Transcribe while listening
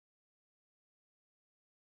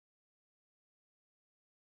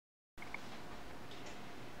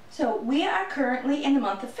So we are currently in the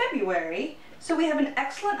month of February, so we have an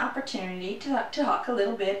excellent opportunity to talk a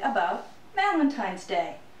little bit about Valentine's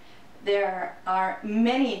Day. There are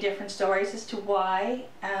many different stories as to why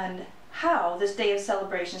and how this day of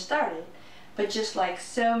celebration started, but just like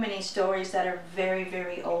so many stories that are very,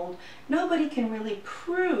 very old, nobody can really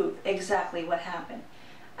prove exactly what happened.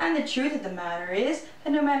 And the truth of the matter is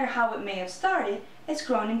that no matter how it may have started, it's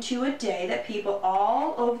grown into a day that people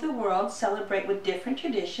all over the world celebrate with different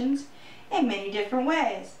traditions in many different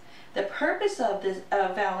ways. The purpose of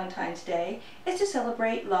Valentine's Day is to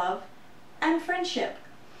celebrate love and friendship.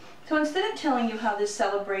 So instead of telling you how this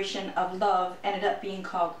celebration of love ended up being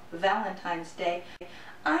called Valentine's Day,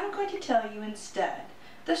 I'm going to tell you instead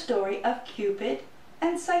the story of Cupid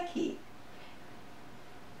and Psyche.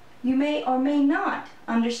 You may or may not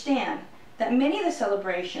understand that many of the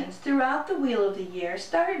celebrations throughout the wheel of the year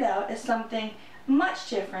started out as something much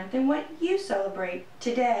different than what you celebrate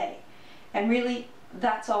today. And really,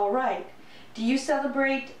 that's all right. Do you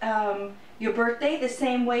celebrate your birthday the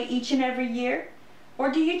same way each and every year?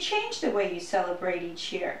 Or do you change the way you celebrate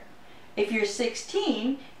each year? If you're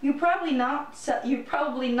 16, you're probably not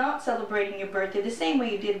celebrating your birthday the same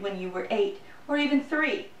way you did when you were 8 or even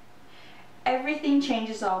 3. Everything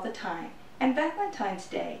changes all the time, and Valentine's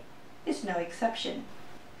Day is no exception.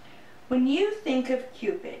 When you think of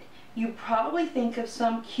Cupid, you probably think of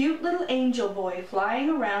some cute little angel boy flying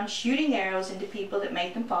around shooting arrows into people that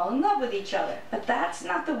make them fall in love with each other. But that's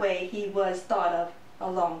not the way he was thought of a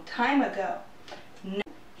long time ago. No,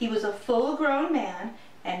 he was a full-grown man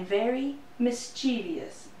and very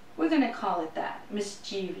mischievous. We're going to call it that,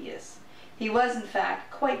 mischievous. He was, in fact,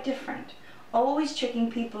 quite different, always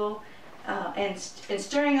tricking people and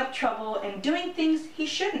stirring up trouble and doing things he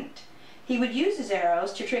shouldn't. He would use his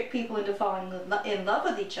arrows to trick people into falling in love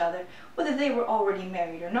with each other, whether they were already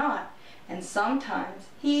married or not. And sometimes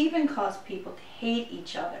he even caused people to hate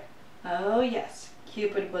each other. Oh yes,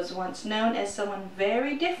 Cupid was once known as someone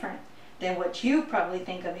very different than what you probably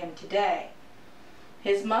think of him today.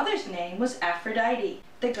 His mother's name was Aphrodite,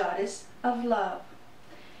 the goddess of love.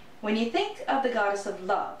 When you think of the goddess of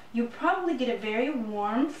love, you probably get a very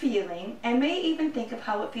warm feeling and may even think of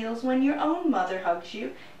how it feels when your own mother hugs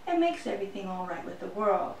you and makes everything all right with the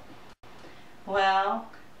world. Well,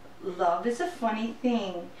 love is a funny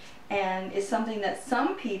thing and is something that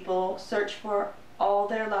some people search for all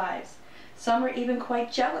their lives. Some are even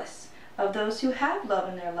quite jealous of those who have love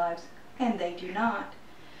in their lives, and they do not.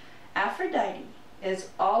 Aphrodite is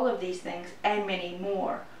all of these things and many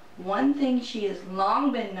more. One thing she has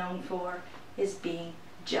long been known for is being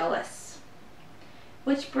jealous.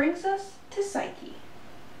 Which brings us to Psyche.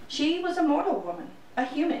 She was a mortal woman, a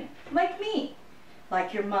human, like me,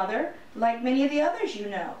 like your mother, like many of the others you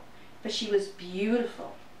know. But she was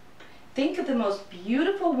beautiful. Think of the most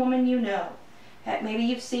beautiful woman you know. Maybe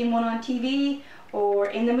you've seen one on TV or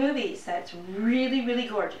in the movies that's really, really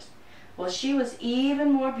gorgeous. Well, she was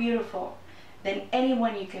even more beautiful than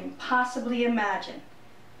anyone you can possibly imagine.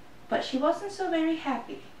 But she wasn't so very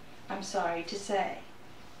happy, I'm sorry to say.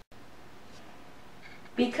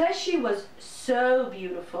 Because she was so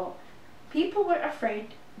beautiful, people were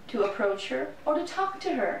afraid to approach her or to talk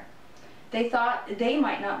to her. They thought they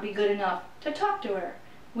might not be good enough to talk to her,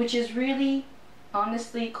 which is really,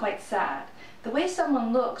 honestly, quite sad. The way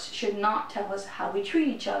someone looks should not tell us how we treat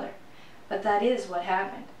each other, but that is what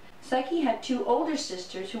happened. Psyche had 2 older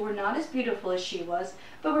sisters who were not as beautiful as she was,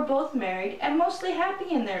 but were both married and mostly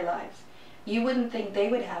happy in their lives. You wouldn't think they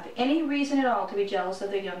would have any reason at all to be jealous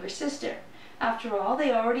of their younger sister. After all,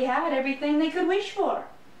 they already had everything they could wish for.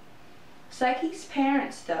 Psyche's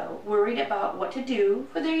parents, though, worried about what to do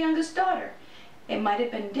for their youngest daughter. It might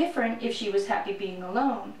have been different if she was happy being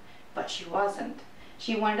alone, but she wasn't.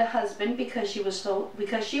 She wanted a husband because she was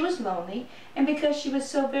lonely and because she was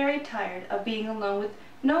so very tired of being alone with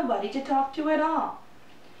nobody to talk to at all.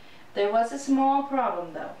 There was a small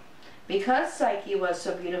problem, though. Because Psyche was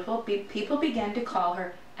so beautiful, people began to call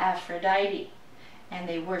her Aphrodite, and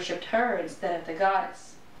they worshipped her instead of the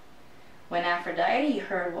goddess. When Aphrodite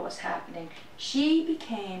heard what was happening, she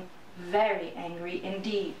became very angry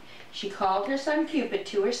indeed. She called her son Cupid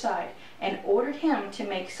to her side and ordered him to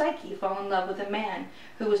make Psyche fall in love with a man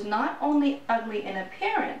who was not only ugly in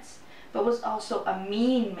appearance, but was also a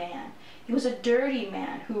mean man. He was a dirty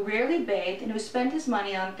man who rarely bathed and who spent his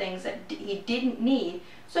money on things that he didn't need,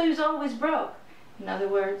 so he was always broke. In other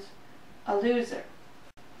words, a loser.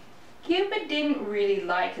 Cupid didn't really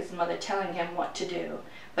like his mother telling him what to do,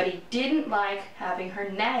 but he didn't like having her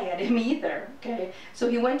nag at him either, okay? So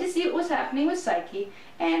he went to see what was happening with Psyche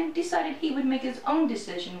and decided he would make his own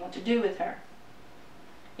decision what to do with her.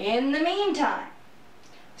 In the meantime,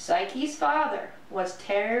 Psyche's father was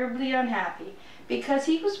terribly unhappy because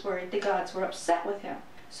he was worried the gods were upset with him.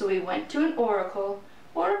 So he went to an oracle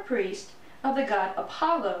or a priest of the god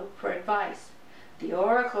Apollo for advice. The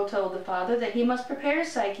oracle told the father that he must prepare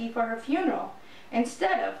Psyche for her funeral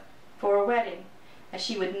instead of for a wedding, as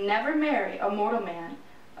she would never marry a mortal man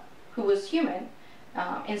who was human.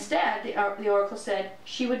 Instead, the oracle said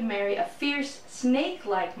she would marry a fierce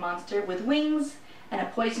snake-like monster with wings and a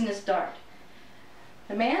poisonous dart.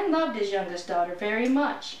 The man loved his youngest daughter very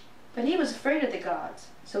much, but he was afraid of the gods,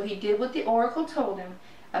 so he did what the oracle told him,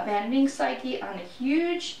 abandoning Psyche on a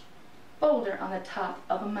huge boulder on the top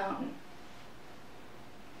of a mountain.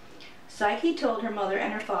 Psyche told her mother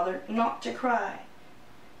and her father not to cry,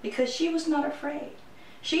 because she was not afraid.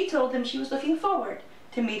 She told them she was looking forward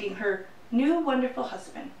to meeting her new wonderful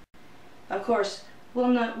husband. Of course, we'll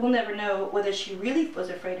never know whether she really was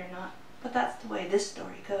afraid or not, but that's the way this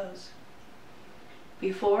story goes.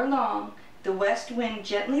 Before long, the west wind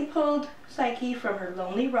gently pulled Psyche from her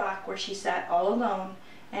lonely rock where she sat all alone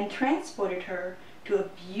and transported her to a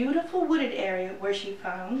beautiful wooded area where she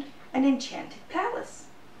found an enchanted palace.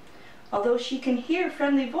 Although she can hear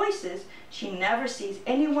friendly voices, she never sees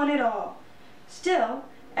anyone at all. Still,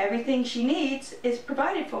 everything she needs is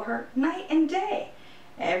provided for her night and day.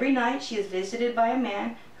 Every night she is visited by a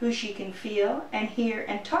man who she can feel and hear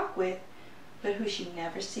and talk with, but who she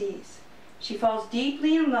never sees. She falls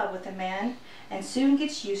deeply in love with the man and soon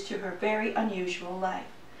gets used to her very unusual life.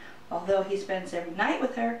 Although he spends every night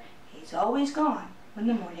with her, he's always gone when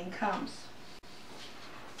the morning comes.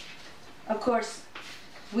 Of course,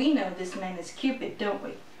 we know this man is Cupid, don't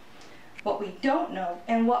we? What we don't know,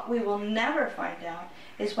 and what we will never find out,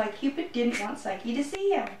 is why Cupid didn't want Psyche to see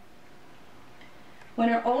him. When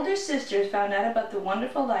her older sisters found out about the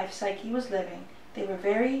wonderful life Psyche was living, they were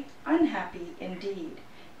very unhappy indeed.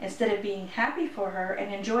 Instead of being happy for her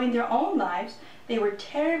and enjoying their own lives, they were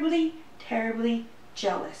terribly, terribly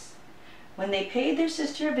jealous. When they paid their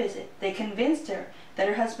sister a visit, they convinced her that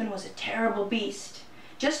her husband was a terrible beast,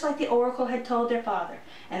 just like the oracle had told their father,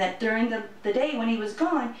 and that during the day when he was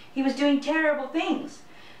gone, he was doing terrible things.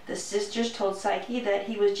 The sisters told Psyche that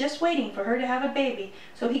he was just waiting for her to have a baby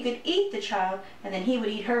so he could eat the child and then he would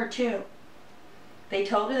eat her too. They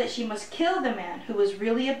told her that she must kill the man who was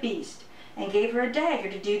really a beast and gave her a dagger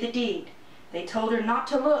to do the deed. They told her not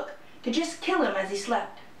to look, to just kill him as he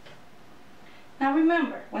slept. Now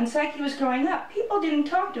remember, when Psyche was growing up, people didn't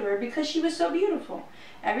talk to her because she was so beautiful.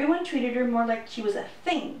 Everyone treated her more like she was a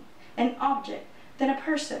thing, an object, than a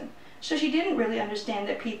person, so she didn't really understand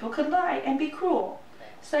that people could lie and be cruel.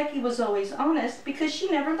 Psyche was always honest because she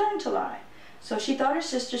never learned to lie, so she thought her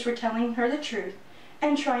sisters were telling her the truth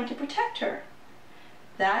and trying to protect her.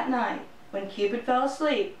 That night, when Cupid fell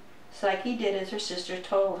asleep, Psyche did as her sisters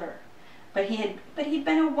told her, but he'd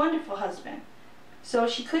been a wonderful husband, so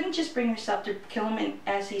she couldn't just bring herself to kill him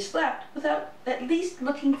as he slept without at least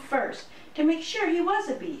looking first to make sure he was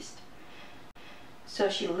a beast. So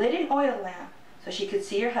she lit an oil lamp so she could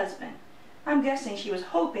see her husband. I'm guessing she was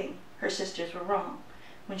hoping her sisters were wrong.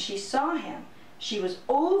 When she saw him, she was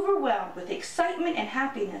overwhelmed with excitement and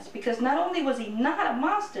happiness because not only was he not a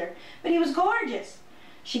monster, but he was gorgeous.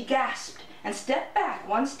 She gasped and stepped back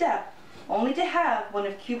one step, only to have one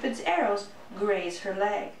of Cupid's arrows graze her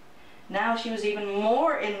leg. Now she was even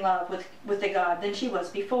more in love with the god than she was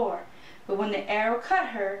before. But when the arrow cut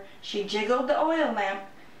her, she jiggled the oil lamp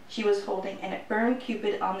she was holding and it burned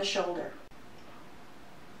Cupid on the shoulder.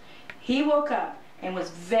 He woke up and was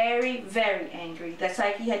very, very angry that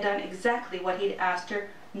Psyche had done exactly what he'd asked her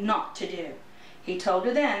not to do. He told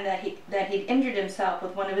her then that he'd injured himself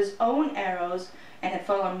with one of his own arrows and had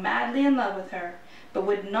fallen madly in love with her, but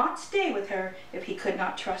would not stay with her if he could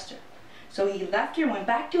not trust her. So he left her and went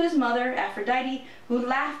back to his mother, Aphrodite, who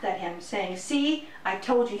laughed at him, saying, "See, I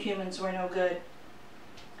told you humans were no good."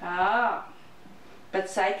 But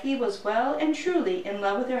Psyche was well and truly in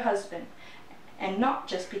love with her husband, and not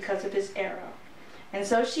just because of his arrow. And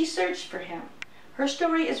so she searched for him. Her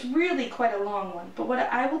story is really quite a long one, but what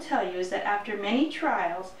I will tell you is that after many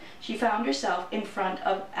trials, she found herself in front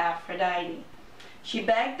of Aphrodite. She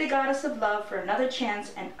begged the goddess of love for another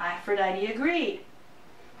chance, and Aphrodite agreed,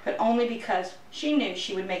 but only because she knew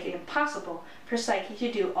she would make it impossible for Psyche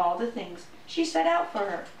to do all the things she set out for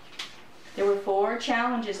her. There were 4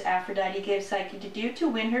 challenges Aphrodite gave Psyche to do to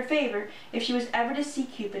win her favor if she was ever to see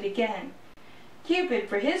Cupid again. Cupid,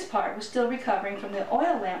 for his part, was still recovering from the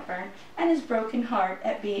oil lamp burn and his broken heart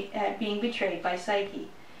at being betrayed by Psyche.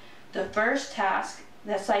 The first task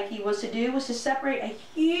that Psyche was to do was to separate a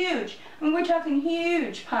huge, I mean we're talking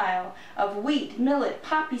huge pile of wheat, millet,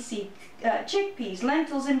 poppy seed, chickpeas,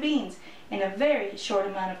 lentils, and beans in a very short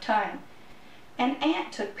amount of time. An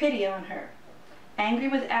ant took pity on her. Angry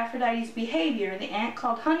with Aphrodite's behavior, the ant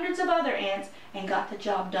called hundreds of other ants and got the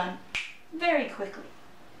job done very quickly.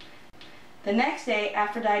 The next day,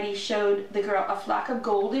 Aphrodite showed the girl a flock of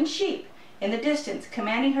golden sheep in the distance,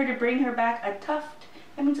 commanding her to bring her back a tuft,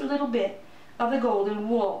 that means a little bit, of the golden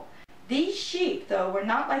wool. These sheep, though, were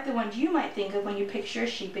not like the ones you might think of when you picture a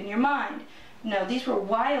sheep in your mind. No, these were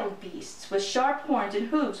wild beasts with sharp horns and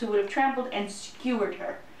hooves who would have trampled and skewered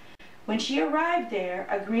her. When she arrived there,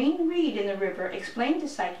 a green reed in the river explained to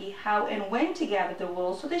Psyche how and when to gather the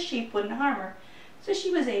wool so the sheep wouldn't harm her, so she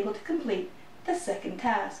was able to complete the second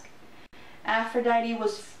task. Aphrodite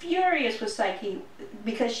was furious with Psyche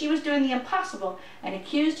because she was doing the impossible and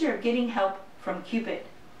accused her of getting help from Cupid.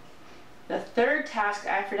 The third task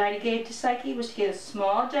Aphrodite gave to Psyche was to get a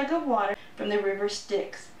small jug of water from the river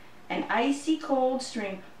Styx, an icy cold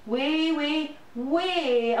stream way, way,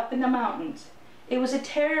 way up in the mountains. It was a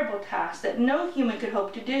terrible task that no human could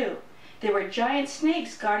hope to do. There were giant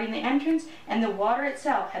snakes guarding the entrance, and the water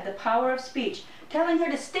itself had the power of speech, telling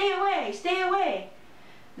her to stay away, stay away.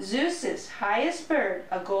 Zeus's highest bird,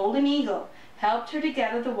 a golden eagle, helped her to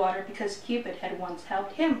gather the water because Cupid had once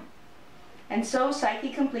helped him. And so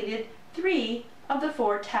Psyche completed 3 of the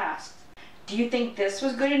 4 tasks. Do you think this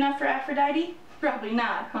was good enough for Aphrodite? Probably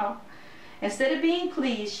not, huh? Instead of being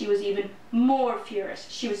pleased, she was even more furious.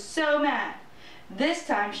 She was so mad. This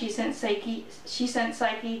time she sent Psyche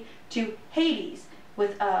to Hades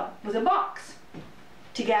with a box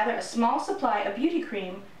to gather a small supply of beauty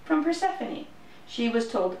cream from Persephone. She was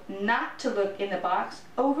told not to look in the box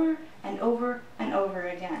over and over and over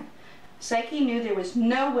again. Psyche knew there was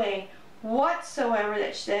no way whatsoever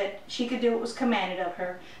that she could do what was commanded of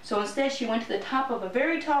her, so instead she went to the top of a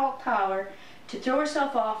very tall tower to throw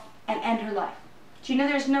herself off and end her life. She knew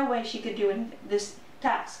there's no way she could do this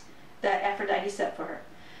task that Aphrodite set for her.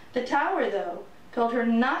 The tower, though, told her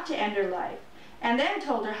not to end her life, and then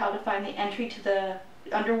told her how to find the entry to the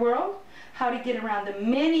underworld, how to get around the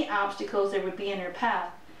many obstacles there would be in her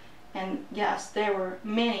path. And yes, there were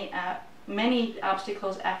many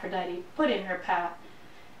obstacles Aphrodite put in her path,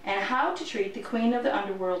 and how to treat the queen of the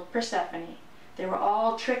underworld, Persephone. They were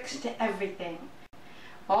all tricks to everything.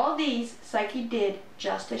 All these Psyche did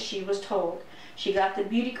just as she was told. She got the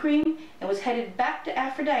beauty cream and was headed back to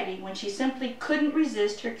Aphrodite when she simply couldn't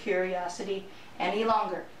resist her curiosity any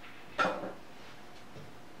longer.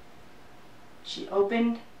 She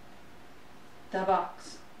opened the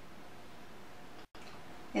box.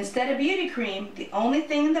 Instead of beauty cream, the only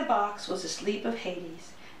thing in the box was the sleep of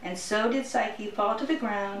Hades, and so did Psyche fall to the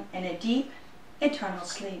ground in a deep, eternal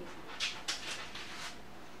sleep.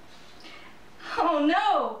 Oh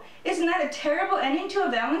no! Isn't that a terrible ending to a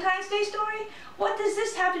Valentine's Day story? What does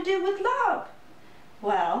this have to do with love?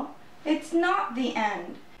 Well, it's not the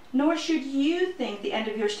end, nor should you think the end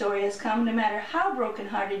of your story has come, no matter how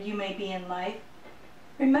brokenhearted you may be in life.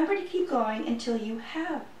 Remember to keep going until you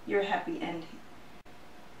have your happy ending.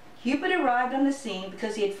 Cupid arrived on the scene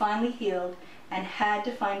because he had finally healed and had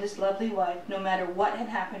to find his lovely wife no matter what had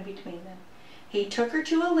happened between them. He took her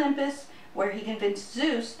to Olympus, where he convinced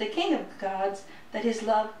Zeus, the king of the gods, that his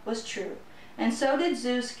love was true. And so did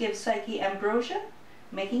Zeus give Psyche ambrosia,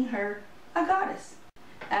 making her a goddess.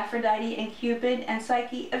 Aphrodite and Cupid and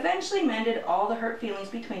Psyche eventually mended all the hurt feelings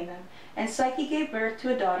between them, and Psyche gave birth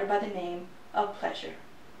to a daughter by the name of Pleasure.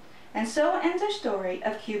 And so ends our story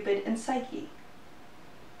of Cupid and Psyche.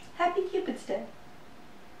 Happy Cupid's Day.